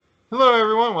Hello,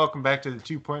 everyone. Welcome back to the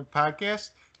 2 Point Podcast,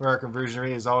 where our conversion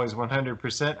rate is always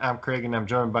 100%. I'm Craig, and I'm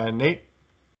joined by Nate.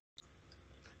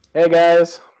 Hey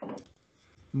guys.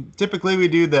 Typically, we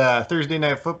do the Thursday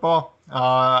Night Football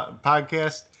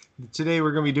podcast. Today,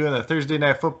 we're going to be doing the Thursday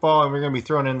Night Football, and we're going to be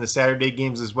throwing in the Saturday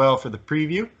games as well for the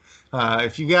preview.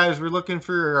 If you guys were looking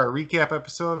for our recap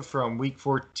episode from Week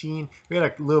 14, we had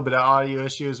a little bit of audio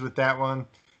issues with that one,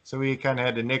 so we kind of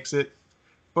had to nix it.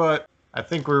 But I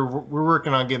think we're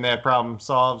working on getting that problem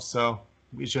solved, so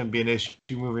it shouldn't be an issue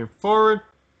moving forward.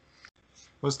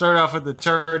 We'll start off with the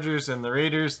Chargers and the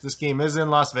Raiders. This game is in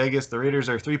Las Vegas. The Raiders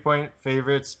are 3-point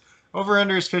favorites.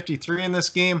 Over-under is 53 in this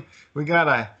game. We got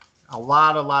a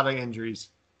lot of injuries.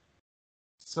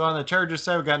 So on the Chargers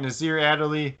side, we got Nazir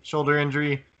Adderley, shoulder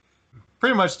injury.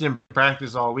 Pretty much didn't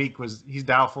practice all week. He's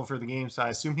doubtful for the game, so I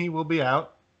assume he will be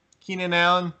out. Keenan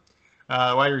Allen,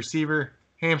 wide receiver,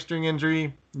 hamstring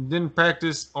injury. Didn't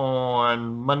practice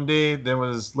on Monday, then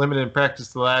was limited in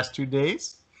practice the last 2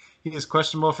 days. He is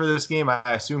questionable for this game. I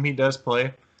assume he does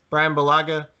play. Brian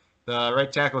Bulaga, the right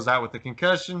tackle, is out with the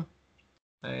concussion.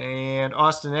 And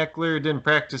Austin Eckler didn't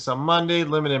practice on Monday,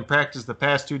 limited in practice the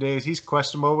past 2 days. He's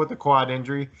questionable with a quad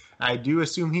injury. I do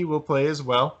assume he will play as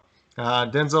well.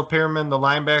 Denzel Perriman, the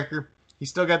linebacker, he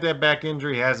still got that back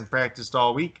injury. He hasn't practiced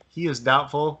all week. He is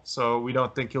doubtful, so we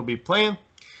don't think he'll be playing.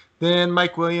 Then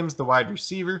Mike Williams, the wide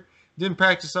receiver, didn't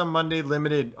practice on Monday,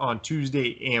 limited on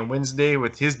Tuesday and Wednesday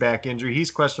with his back injury. He's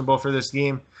questionable for this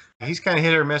game. He's kind of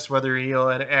hit or miss whether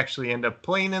he'll actually end up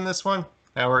playing in this one,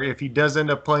 or if he does end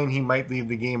up playing, he might leave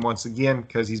the game once again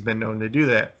because he's been known to do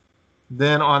that.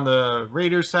 Then on the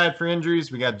Raiders side for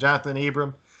injuries, we got Jonathan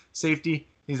Abram, safety.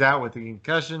 He's out with a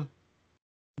concussion.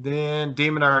 Then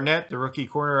Damon Arnett, the rookie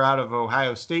corner out of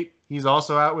Ohio State. He's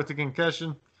also out with a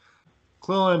concussion.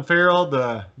 Clelin Ferrell,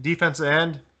 the defensive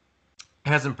end,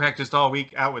 hasn't practiced all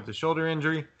week, out with the shoulder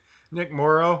injury. Nick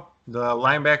Morrow, the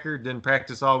linebacker, didn't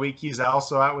practice all week. He's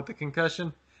also out with the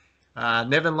concussion.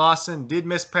 Nevin Lawson did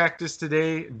miss practice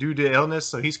today due to illness,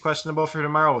 so he's questionable for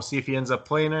tomorrow. We'll see if he ends up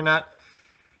playing or not.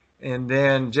 And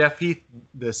then Jeff Heath,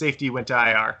 the safety, went to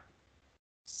IR.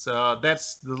 So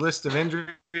that's the list of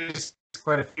injuries.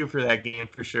 Quite a few for that game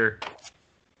for sure.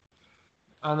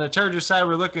 On the Chargers side,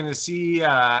 we're looking to see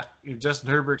if Justin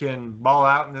Herbert can ball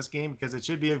out in this game because it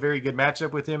should be a very good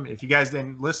matchup with him. If you guys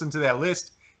didn't listen to that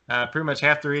list, pretty much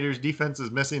half the Raiders' defense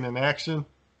is missing in action.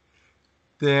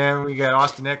 Then we got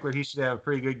Austin Eckler. He should have a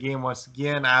pretty good game once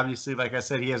again. Obviously, like I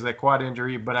said, he has that quad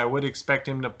injury, but I would expect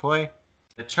him to play.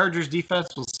 The Chargers' defense,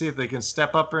 we'll see if they can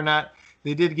step up or not.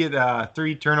 They did get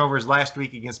 3 turnovers last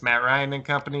week against Matt Ryan and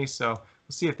company, so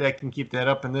we'll see if they can keep that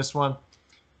up in this one.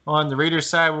 On the Raiders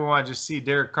side, we want to just see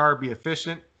Derek Carr be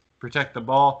efficient, protect the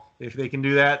ball. If they can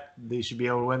do that, they should be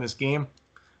able to win this game.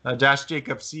 Josh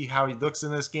Jacobs, see how he looks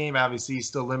in this game. Obviously, he's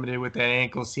still limited with that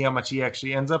ankle. See how much he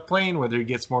actually ends up playing, whether he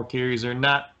gets more carries or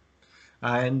not.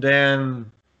 And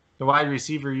then the wide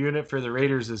receiver unit for the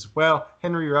Raiders as well.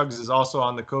 Henry Ruggs is also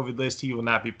on the COVID list. He will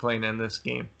not be playing in this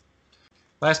game.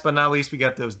 Last but not least, we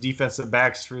got those defensive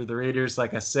backs for the Raiders.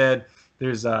 Like I said,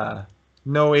 there's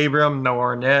no Abram, no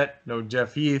Arnett, no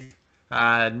Jeff Heath.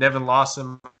 Nevin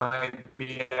Lawson might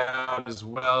be out as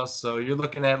well. So you're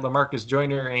looking at LaMarcus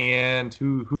Joyner and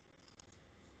who?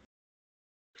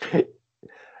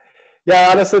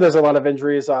 Yeah, honestly, there's a lot of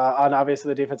injuries on obviously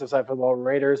the defensive side for the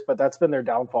Raiders, but that's been their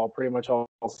downfall pretty much all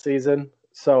season.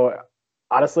 So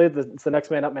honestly, it's the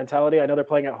next man up mentality. I know they're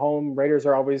playing at home. Raiders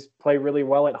are always play really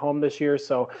well at home this year.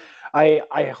 So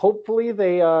I hopefully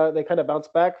they kind of bounce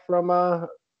back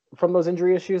from those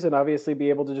injury issues and obviously be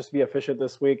able to just be efficient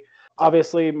this week.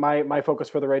 Obviously, my focus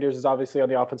for the Raiders is obviously on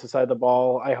the offensive side of the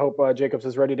ball. I hope Jacobs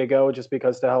is ready to go just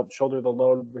because to help shoulder the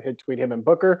load between him and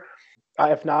Booker.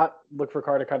 If not, look for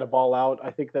Carr to kind of ball out.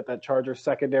 I think that Chargers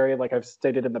secondary, like I've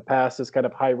stated in the past, is kind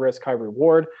of high risk, high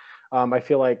reward. I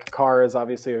feel like Carr is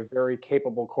obviously a very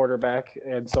capable quarterback,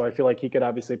 and so I feel like he could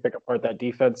obviously pick apart that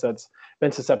defense that's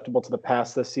been susceptible to the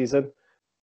pass this season.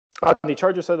 On the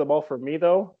Chargers side of the ball, for me,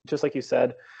 though, just like you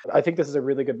said, I think this is a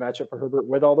really good matchup for Herbert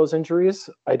with all those injuries.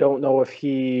 I don't know if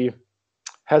he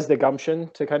has the gumption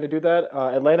to kind of do that.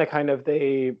 Atlanta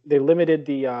they limited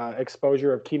the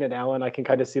exposure of Keenan Allen. I can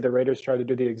kind of see the Raiders try to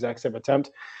do the exact same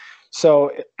attempt.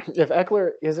 So if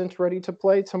Eckler isn't ready to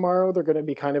play tomorrow, they're going to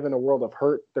be kind of in a world of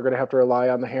hurt. They're going to have to rely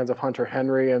on the hands of Hunter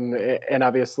Henry and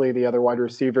obviously the other wide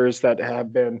receivers that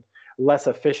have been less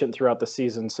efficient throughout the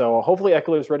season. So hopefully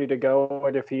Eckler is ready to go.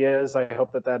 And if he is, I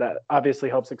hope that obviously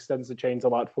helps extends the chains a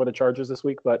lot for the Chargers this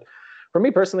week. But for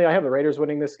me personally, I have the Raiders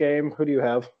winning this game. Who do you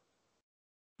have?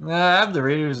 I have the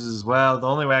Raiders as well. The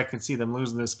only way I could see them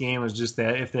losing this game is just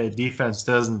that if the defense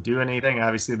doesn't do anything.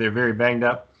 Obviously, they're very banged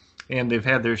up. and they've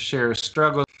had their share of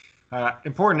struggles.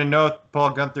 Important to note,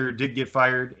 Paul Gunther did get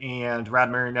fired, and Rod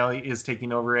Marinelli is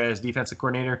taking over as defensive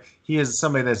coordinator. He is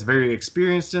somebody that's very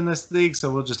experienced in this league,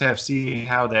 so we'll just have to see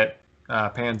how that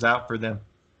pans out for them.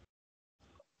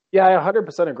 Yeah, I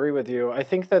 100% agree with you. I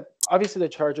think that obviously the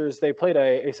Chargers, they played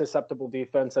a susceptible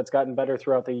defense that's gotten better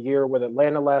throughout the year. With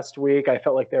Atlanta last week, I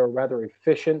felt like they were rather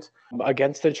efficient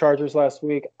against the Chargers last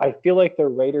week. I feel like the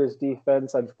Raiders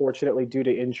defense, unfortunately, due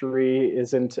to injury,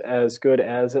 isn't as good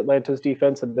as Atlanta's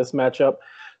defense in this matchup.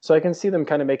 So I can see them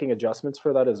kind of making adjustments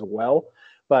for that as well.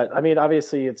 But I mean,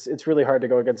 obviously, it's really hard to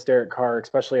go against Derek Carr,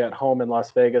 especially at home in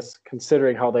Las Vegas,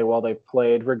 considering how well they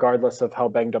played, regardless of how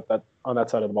banged up that on that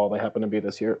side of the ball they happen to be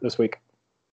this week.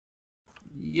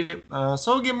 Yep.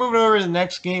 So we'll get moving over to the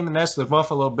next game, and that's the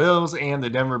Buffalo Bills and the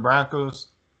Denver Broncos.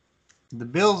 The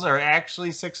Bills are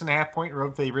actually 6.5-point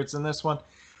road favorites in this one.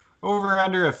 Over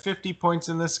under of 50 points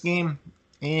in this game,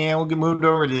 and we'll get moved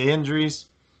over to the injuries.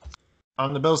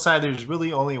 On the Bills side, there's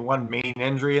really only one main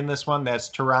injury in this one. That's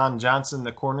Teron Johnson,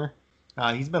 the corner.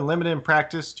 He's been limited in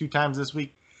practice 2 times this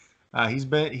week.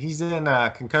 He's in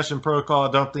concussion protocol.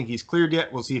 I don't think he's cleared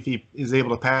yet. We'll see if he is able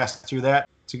to pass through that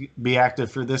to be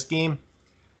active for this game.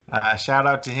 Shout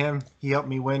out to him. He helped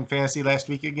me win fantasy last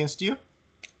week against you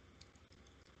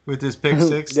with his pick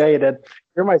 6. Yeah, you did.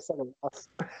 You're my second loss.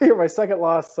 You're my second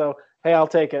loss. So hey, I'll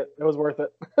take it. It was worth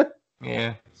it.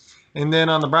 Yeah. And then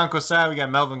on the Broncos side, we got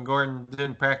Melvin Gordon. He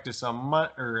didn't practice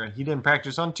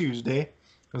on Tuesday.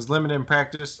 Was limited in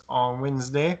practice on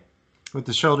Wednesday with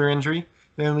the shoulder injury.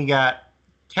 Then we got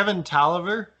Kevin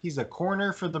Tolliver. He's a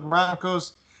corner for the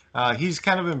Broncos. He's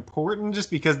kind of important just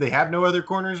because they have no other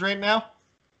corners right now.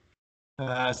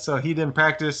 So he didn't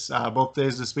practice both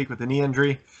days this week with a knee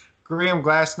injury. Graham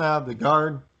Glasnow, the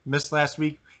guard, missed last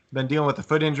week. Been dealing with a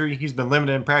foot injury. He's been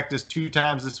limited in practice 2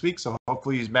 times this week, so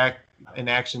hopefully he's back in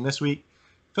action this week.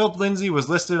 Philip Lindsay was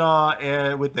listed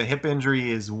on with the hip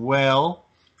injury as well.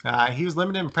 He was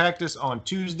limited in practice on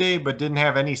Tuesday, but didn't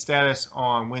have any status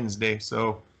on Wednesday,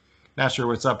 so not sure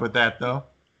what's up with that, though.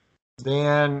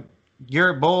 Then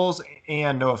Garrett Bowles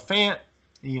and Noah Fant,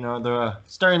 the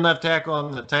starting left tackle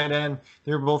and the tight end,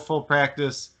 they're both full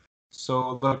practice.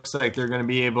 So it looks like they're going to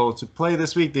be able to play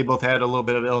this week. They both had a little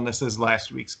bit of illnesses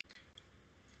last week.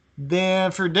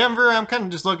 Then for Denver, I'm kind of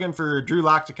just looking for Drew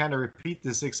Lock to kind of repeat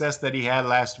the success that he had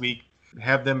last week.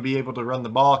 Have them be able to run the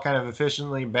ball kind of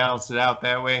efficiently, balance it out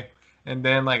that way. And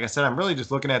then, like I said, I'm really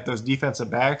just looking at those defensive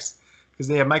backs because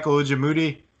they have Michael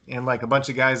Ujimudi and like a bunch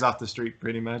of guys off the street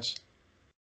pretty much.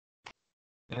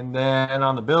 And then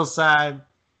on the Bills side,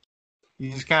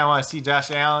 you just kind of want to see Josh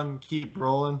Allen keep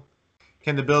rolling.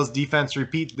 Can the Bills defense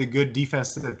repeat the good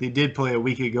defense that they did play a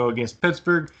week ago against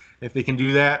Pittsburgh? If they can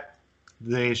do that,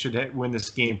 they should win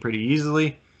this game pretty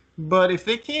easily. But if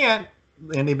they can't,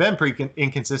 and they've been pretty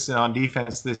inconsistent on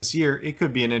defense this year, it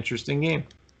could be an interesting game.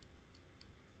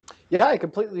 Yeah, I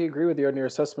completely agree with you on your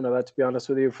assessment of that, to be honest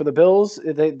with you. For the Bills,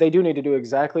 they do need to do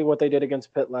exactly what they did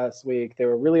against Pitt last week. They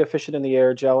were really efficient in the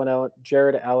air. Jared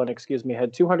Allen,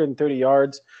 had 230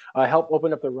 yards, helped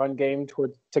open up the run game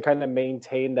to kind of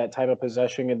maintain that time of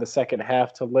possession in the second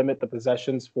half to limit the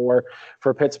possessions for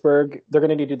Pittsburgh. They're going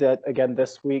to need to do that again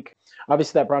this week.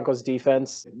 Obviously, that Broncos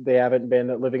defense, they haven't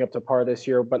been living up to par this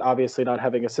year, but obviously not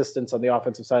having assistance on the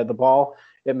offensive side of the ball,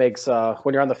 it makes,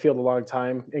 when you're on the field a long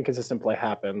time, inconsistent play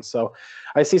happens. So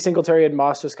I see Singletary and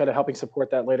Moss just kind of helping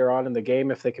support that later on in the game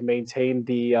if they can maintain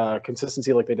the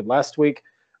consistency like they did last week.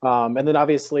 And then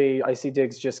obviously I see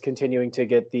Diggs just continuing to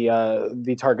get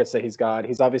the targets that he's got.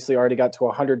 He's obviously already got to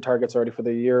 100 targets already for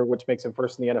the year, which makes him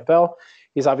first in the NFL.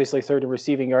 He's obviously third in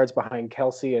receiving yards behind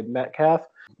Kelsey and Metcalf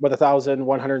with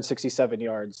 1,167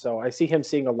 yards. So I see him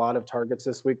seeing a lot of targets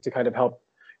this week to kind of help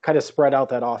kind of spread out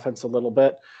that offense a little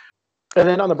bit. And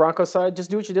then on the Broncos side,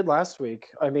 just do what you did last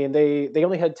week. I mean, they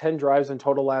only had 10 drives in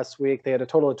total last week. They had a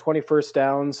total of 20 first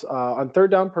downs. On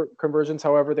third down conversions,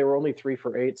 however, they were only 3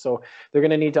 for 8. So they're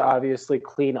going to need to obviously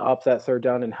clean up that third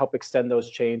down and help extend those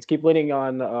chains. Keep leaning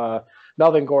on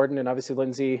Melvin Gordon and obviously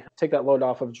Lindsay. Take that load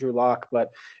off of Drew Lock.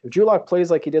 But if Drew Lock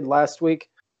plays like he did last week,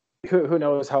 who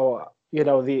knows how,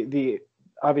 the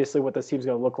obviously what this team's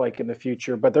going to look like in the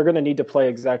future, but they're going to need to play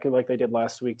exactly like they did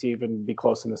last week to even be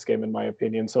close in this game, in my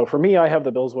opinion. So for me, I have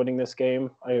the Bills winning this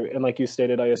game. And like you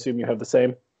stated, I assume you have the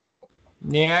same.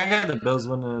 Yeah, I got the Bills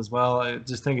winning as well. I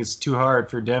just think it's too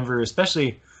hard for Denver,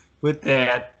 especially with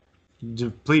that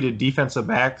depleted defensive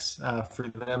backs for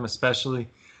them, especially.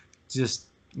 Just,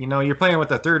 you're playing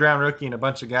with a third-round rookie and a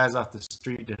bunch of guys off the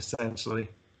street, essentially.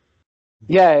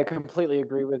 Yeah, I completely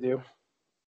agree with you.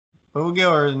 But we'll go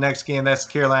over to the next game. That's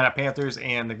the Carolina Panthers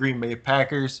and the Green Bay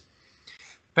Packers.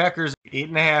 Packers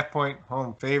 8.5-point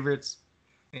home favorites.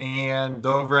 and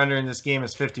the over-under in this game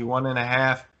is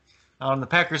 51.5. On the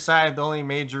Packers side, the only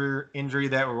major injury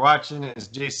that we're watching is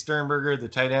Jace Sternberger, the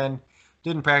tight end.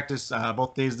 Didn't practice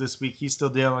both days this week. He's still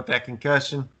dealing with that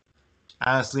concussion.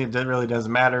 Honestly, it really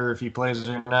doesn't matter if he plays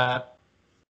or not.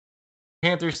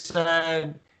 Panthers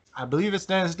side, I believe it's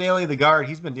Dennis Daly, the guard.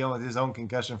 He's been dealing with his own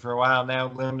concussion for a while now.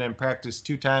 Limited in practice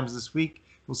 2 times this week.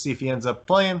 We'll see if he ends up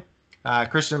playing.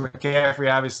 Christian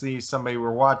McCaffrey, obviously somebody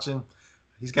we're watching.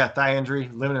 He's got thigh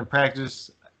injury, limited in practice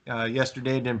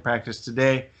yesterday, didn't practice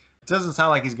today. It doesn't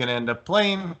sound like he's going to end up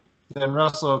playing. Then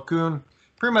Russell Okung,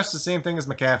 pretty much the same thing as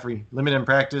McCaffrey, limited in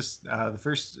practice.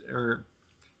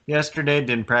 Yesterday,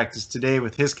 didn't practice today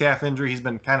with his calf injury. He's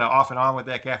been kind of off and on with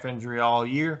that calf injury all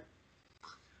year.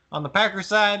 On the Packers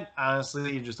side,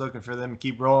 honestly, you're just looking for them to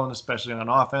keep rolling, especially on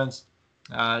offense.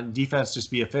 Defense,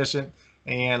 just be efficient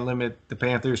and limit the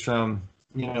Panthers from,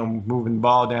 moving the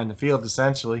ball down the field,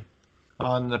 essentially.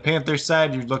 On the Panthers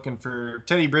side, you're looking for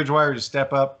Teddy Bridgewater to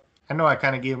step up. I know I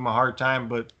kind of gave him a hard time,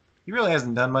 but he really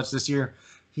hasn't done much this year.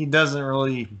 He doesn't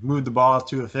really move the ball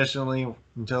too efficiently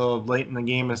until late in the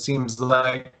game, it seems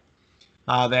like.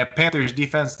 That Panthers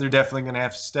defense, they're definitely going to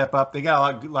have to step up. They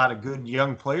got a lot of good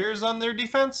young players on their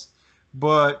defense,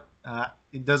 but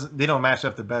they don't match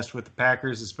up the best with the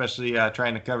Packers, especially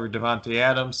trying to cover Devontae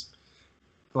Adams.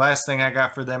 The last thing I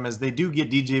got for them is they do get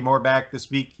DJ Moore back this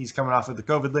week. He's coming off of the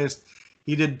COVID list.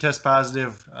 He did test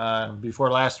positive before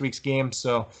last week's game,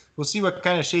 so we'll see what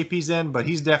kind of shape he's in, but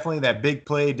he's definitely that big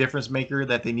play difference maker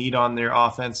that they need on their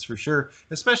offense for sure,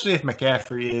 especially if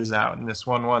McCaffrey is out in this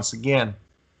one once again.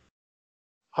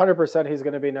 100% he's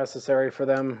going to be necessary for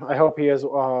them. I hope he is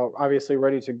obviously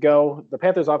ready to go. The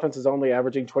Panthers offense is only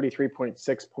averaging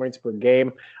 23.6 points per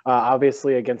game.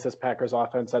 Obviously, against this Packers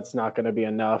offense, that's not going to be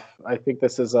enough. I think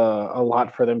this is a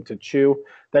lot for them to chew.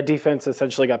 That defense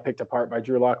essentially got picked apart by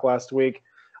Drew Lock last week.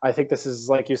 I think this is,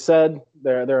 like you said,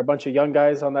 there are a bunch of young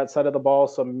guys on that side of the ball.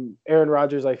 So Aaron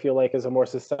Rodgers, I feel like, is a more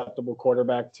susceptible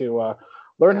quarterback to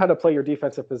learn how to play your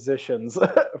defensive positions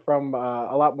from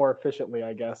a lot more efficiently,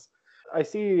 I guess. I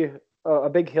see a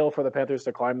big hill for the Panthers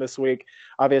to climb this week.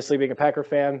 Obviously, being a Packer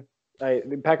fan,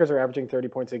 the Packers are averaging 30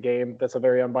 points a game. That's a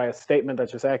very unbiased statement.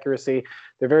 That's just accuracy.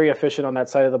 They're very efficient on that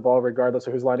side of the ball, regardless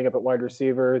of who's lining up at wide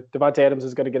receiver. Devontae Adams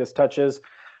is going to get his touches.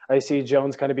 I see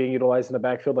Jones kind of being utilized in the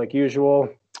backfield like usual.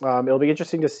 It'll be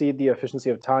interesting to see the efficiency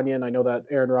of Tanyan. I know that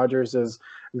Aaron Rodgers is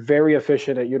very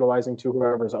efficient at utilizing to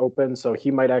whoever's open, so he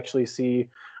might actually see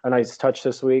a nice touch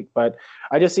this week. But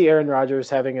I just see Aaron Rodgers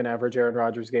having an average Aaron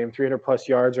Rodgers game, 300-plus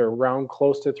yards or around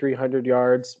close to 300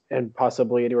 yards, and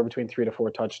possibly anywhere between 3 to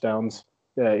 4 touchdowns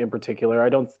in particular. I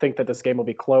don't think that this game will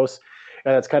be close,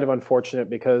 and that's kind of unfortunate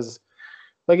because,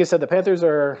 like I said, the Panthers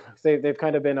they've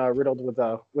kind of been riddled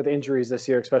with injuries this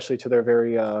year, especially to their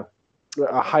very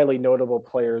highly notable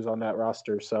players on that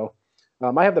roster. So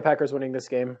I have the Packers winning this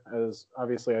game, as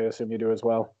obviously I assume you do as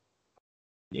well.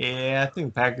 Yeah, I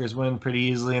think Packers win pretty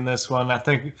easily in this one. I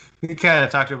think we kind of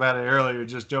talked about it earlier,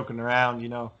 just joking around.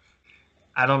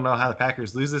 I don't know how the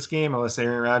Packers lose this game unless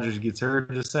Aaron Rodgers gets hurt,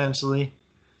 essentially.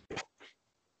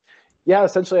 Yeah,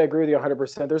 essentially I agree with you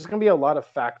 100%. There's going to be a lot of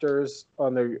factors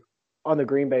on the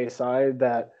Green Bay side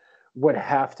that would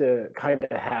have to kind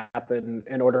of happen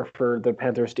in order for the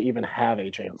Panthers to even have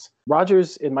a chance.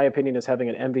 Rodgers, in my opinion, is having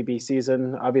an MVP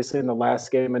season. Obviously, in the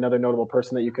last game, another notable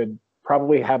person that you could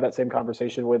probably have that same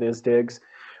conversation with is Diggs.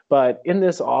 But in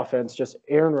this offense, just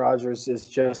Aaron Rodgers is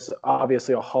just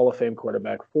obviously a Hall of Fame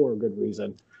quarterback for a good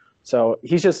reason. So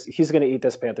he's going to eat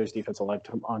this Panthers defense alive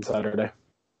on Saturday.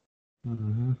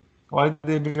 Mm-hmm. Why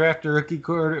did they draft a rookie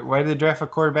quarter? Why did they draft a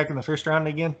quarterback in the first round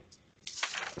again?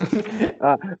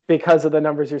 Because of the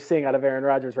numbers you're seeing out of Aaron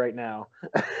Rodgers right now.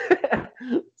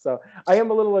 So I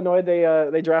am a little annoyed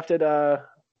they drafted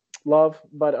Love,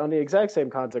 but on the exact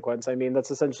same consequence. I mean, that's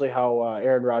essentially how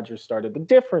Aaron Rodgers started. The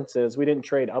difference is we didn't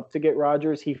trade up to get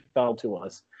Rodgers. He fell to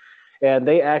us. And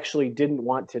they actually didn't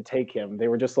want to take him. They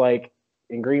were just like,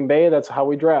 in Green Bay, that's how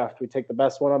we draft. We take the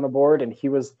best one on the board, and he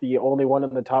was the only one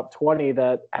in the top 20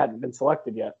 that hadn't been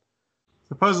selected yet.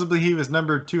 Supposedly he was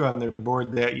number 2 on their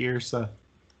board that year, so.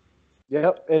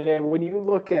 Yep, and when you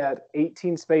look at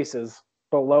 18 spaces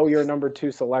below your number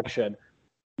 2 selection,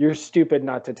 you're stupid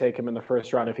not to take him in the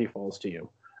first round if he falls to you.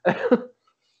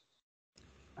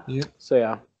 Yep. So,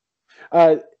 yeah.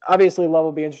 Obviously, Love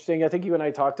will be interesting. I think you and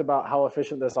I talked about how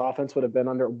efficient this offense would have been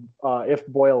under if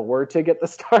Boyle were to get the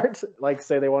start. Like,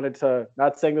 say they wanted to,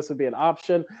 not saying this would be an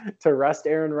option, to rest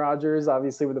Aaron Rodgers,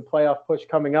 obviously with the playoff push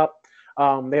coming up.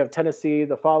 They have Tennessee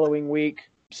the following week.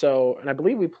 So, and I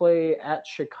believe we play at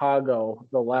Chicago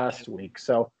the last week.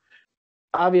 So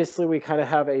obviously we kind of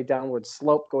have a downward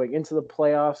slope going into the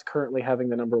playoffs, currently having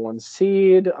the number 1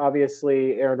 seed.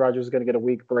 Obviously, Aaron Rodgers is going to get a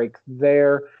week break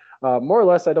there. More or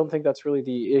less, I don't think that's really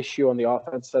the issue on the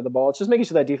offense side of the ball. It's just making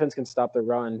sure that defense can stop the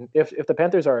run. If the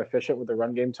Panthers are efficient with the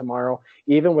run game tomorrow,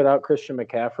 even without Christian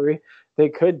McCaffrey, they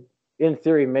could, in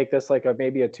theory, make this like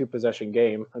maybe a 2-possession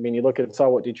game. I mean, you saw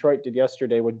what Detroit did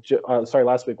yesterday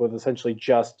last week with essentially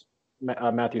just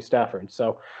Matthew Stafford.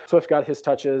 So Swift got his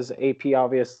touches. AP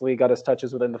obviously got his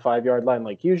touches within the 5-yard line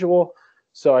like usual.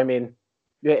 So, I mean,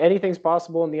 anything's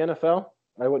possible in the NFL.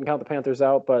 I wouldn't count the Panthers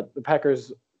out, but the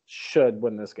Packers should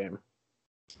win this game.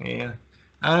 Yeah.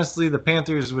 Honestly, the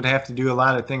Panthers would have to do a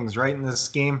lot of things right in this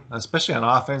game, especially on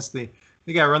offense. They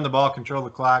got to run the ball, control the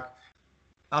clock.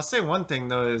 I'll say one thing,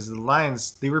 though, is the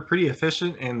Lions, they were pretty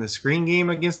efficient in the screen game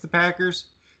against the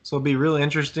Packers. So it'll be really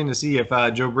interesting to see if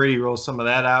Joe Brady rolls some of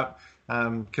that out.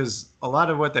 Because a lot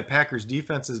of what the Packers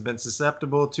defense has been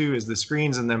susceptible to is the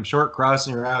screens and them short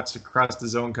crossing routes across the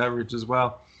zone coverage as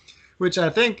well, which I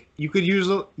think you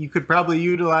could probably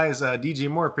utilize DJ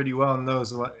Moore pretty well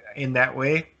in that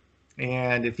way.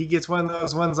 And if he gets one of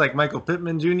those ones like Michael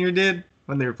Pittman Jr. did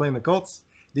when they were playing the Colts,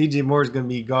 DJ Moore is going to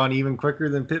be gone even quicker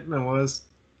than Pittman was.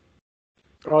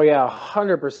 Oh, yeah,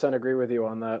 100% agree with you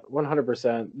on that.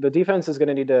 100%. The defense is going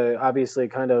to need to obviously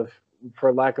kind of,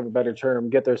 for lack of a better term,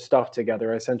 get their stuff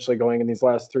together, essentially going in these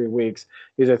last 3 weeks.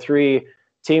 These are 3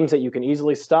 teams that you can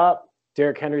easily stop.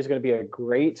 Derrick Henry is going to be a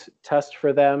great test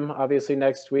for them, obviously,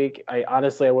 next week. I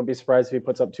wouldn't be surprised if he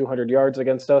puts up 200 yards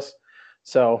against us.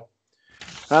 So,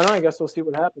 I don't know. I guess we'll see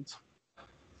what happens.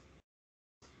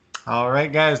 All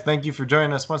right, guys, thank you for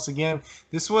joining us once again.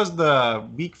 This was the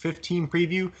Week 15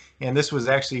 preview, and this was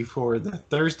actually for the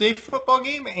Thursday football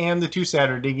game and the 2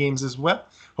 Saturday games as well.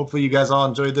 Hopefully you guys all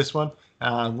enjoyed this one.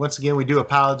 Once again, we do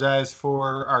apologize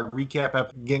for our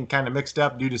recap getting kind of mixed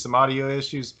up due to some audio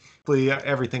issues. Hopefully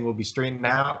everything will be straightened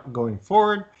out going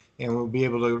forward, and we'll be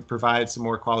able to provide some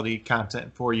more quality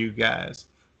content for you guys.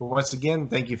 But once again,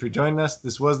 thank you for joining us.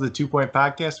 This was the 2 Point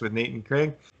Podcast with Nate and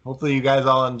Craig. Hopefully you guys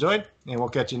all enjoyed, and we'll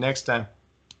catch you next time.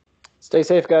 Stay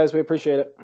safe, guys. We appreciate it.